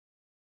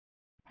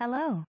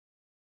Hello.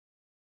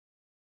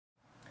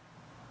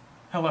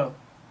 Hello,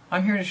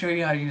 I'm here to show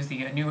you how to use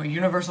the new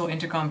universal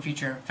intercom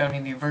feature found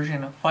in the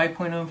version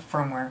 5.0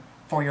 firmware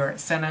for your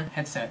SENA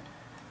headset.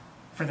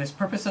 For this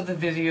purpose of the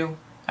video,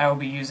 I will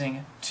be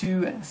using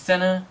two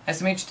SENA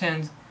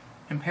SMH10s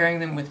and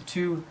pairing them with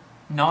two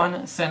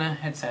non-SENA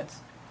headsets.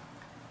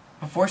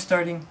 Before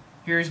starting,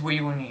 here's what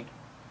you will need.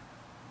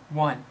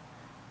 1.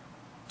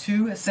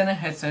 Two SENA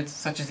headsets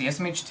such as the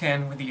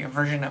SMH10 with the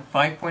version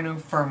 5.0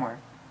 firmware.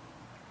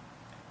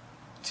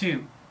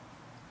 2.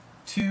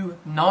 Two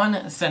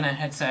non-SENA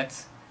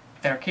headsets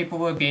that are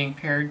capable of being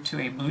paired to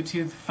a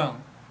Bluetooth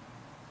phone.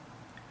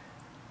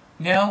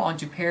 Now on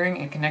to pairing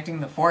and connecting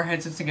the four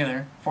headsets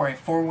together for a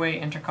four-way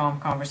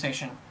intercom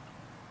conversation.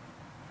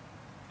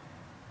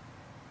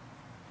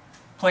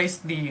 Place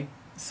the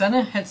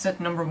SENA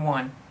headset number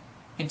 1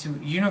 into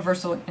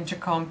universal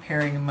intercom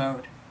pairing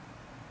mode.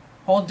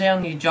 Hold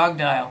down the jog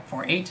dial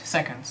for 8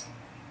 seconds.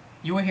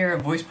 You will hear a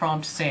voice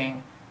prompt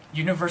saying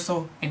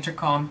universal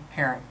intercom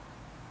pairing.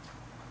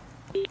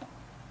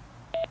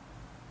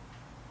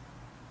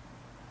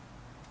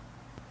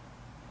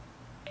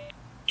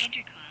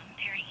 Intercom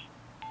pairing.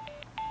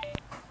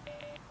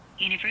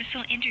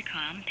 Universal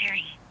intercom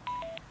pairing.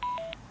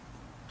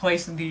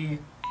 Place the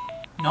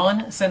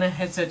non-SENA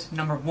headset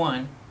number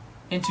 1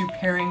 into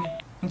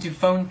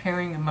phone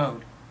pairing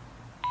mode.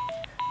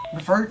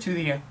 Refer to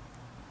the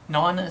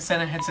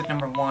non-SENA headset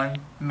number 1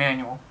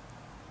 manual.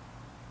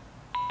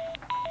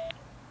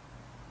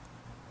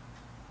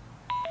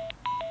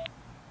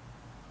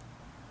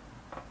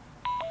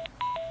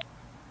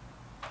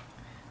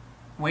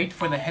 Wait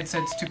for the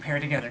headsets to pair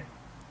together.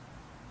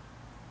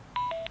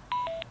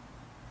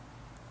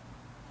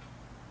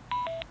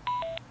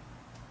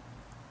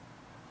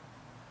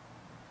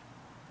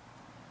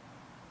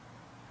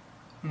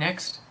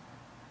 Next,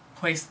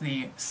 place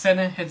the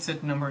SENA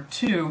headset number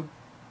 2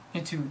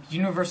 into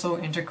universal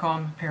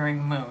intercom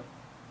pairing mode.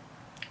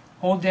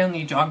 Hold down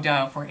the jog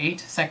dial for 8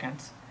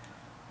 seconds.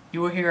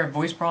 You will hear a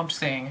voice prompt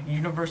saying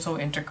universal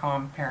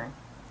intercom pairing.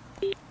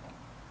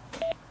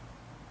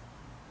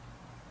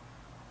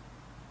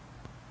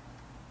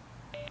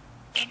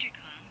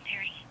 Intercom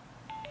pairing.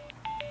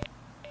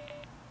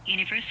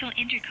 Universal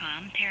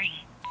intercom pairing.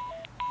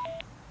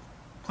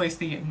 Place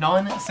the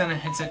non-SENA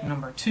headset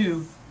number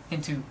 2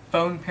 into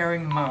phone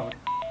pairing mode.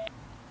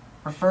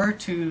 Refer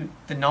to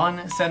the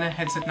non-SENA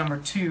headset number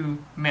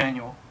 2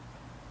 manual.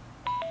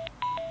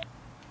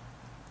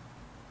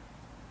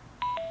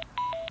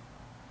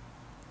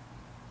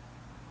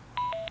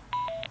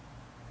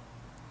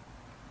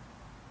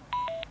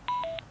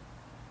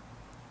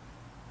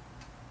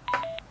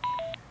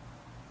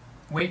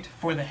 Wait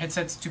for the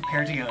headsets to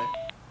pair together.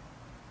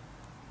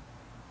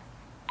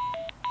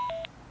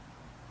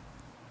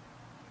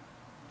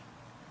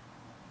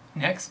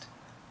 Next,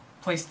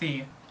 place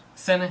the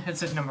SENA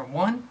headset number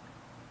 1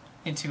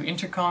 into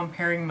intercom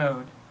pairing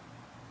mode.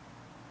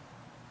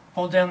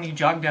 Hold down the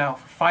jog dial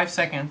for 5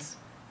 seconds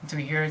until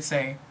you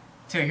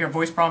hear a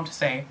voice prompt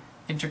say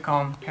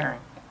intercom pairing.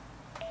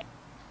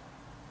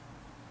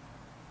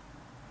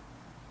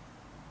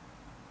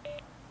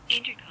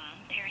 Intercom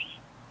pairing.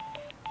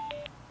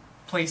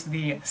 Place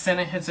the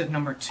SENA headset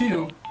number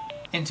 2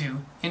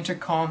 into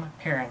intercom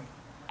pairing.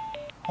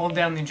 Hold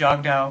down the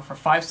jog dial for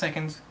 5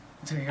 seconds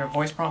until you hear a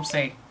voice prompt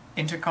say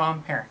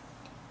intercom pairing.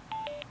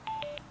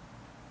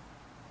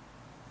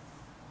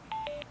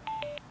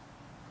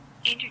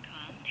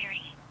 Intercom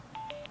pairing.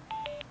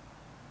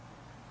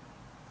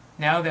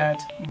 Now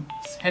that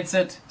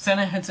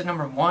SENA headset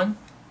number 1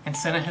 and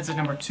SENA headset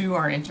number 2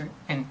 are in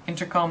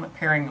intercom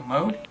pairing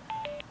mode,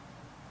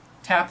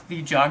 tap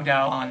the jog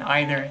dial on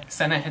either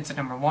SENA headset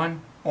number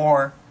 1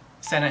 or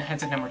SENA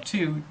headset number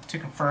 2 to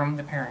confirm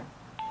the pairing.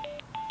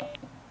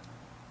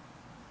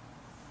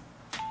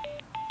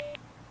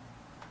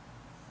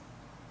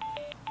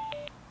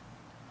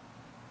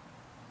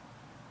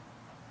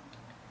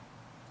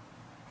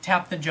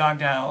 Tap the jog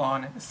dial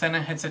on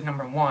SENA headset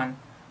number 1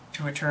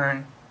 to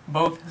return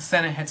both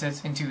SENA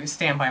headsets into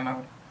standby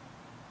mode.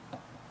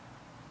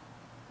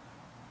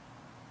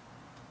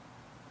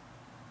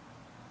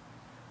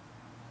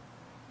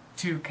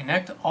 To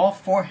connect all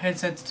four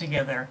headsets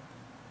together,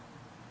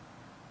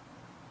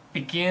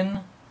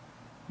 begin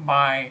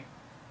by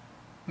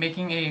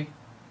making a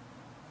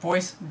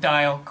voice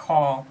dial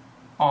call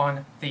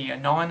on the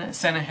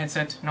non-SENA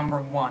headset number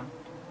 1.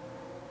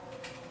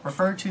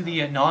 Refer to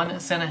the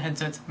non-SENA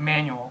headset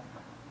manual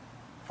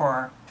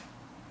on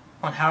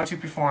how to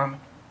perform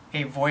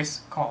a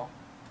voice call.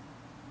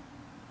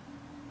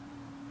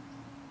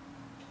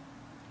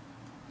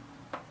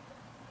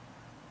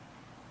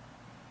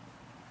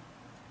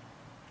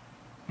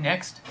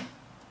 Next,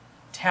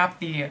 tap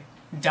the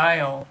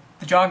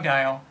jog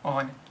dial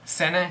on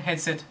SENA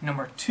headset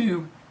number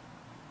 2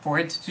 for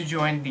it to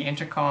join the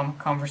intercom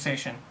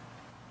conversation.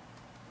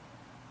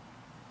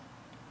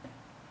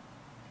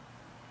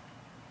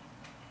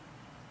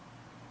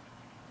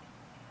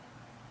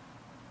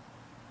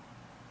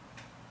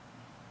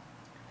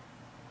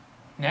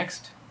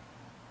 Next,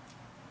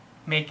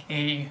 make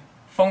a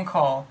phone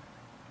call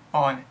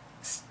on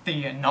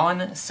the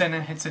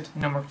non-SENA headset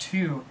number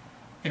 2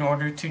 in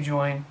order to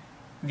join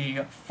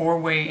the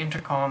four-way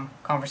intercom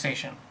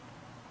conversation.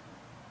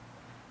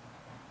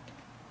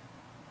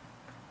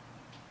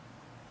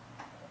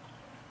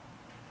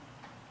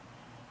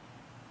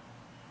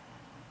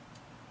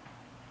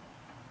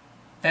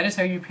 That is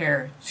how you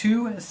pair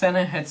two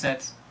SENA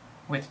headsets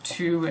with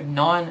two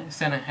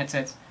non-SENA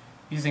headsets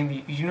using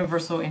the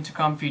universal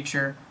intercom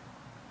feature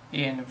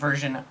in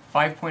version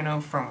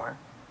 5.0 firmware.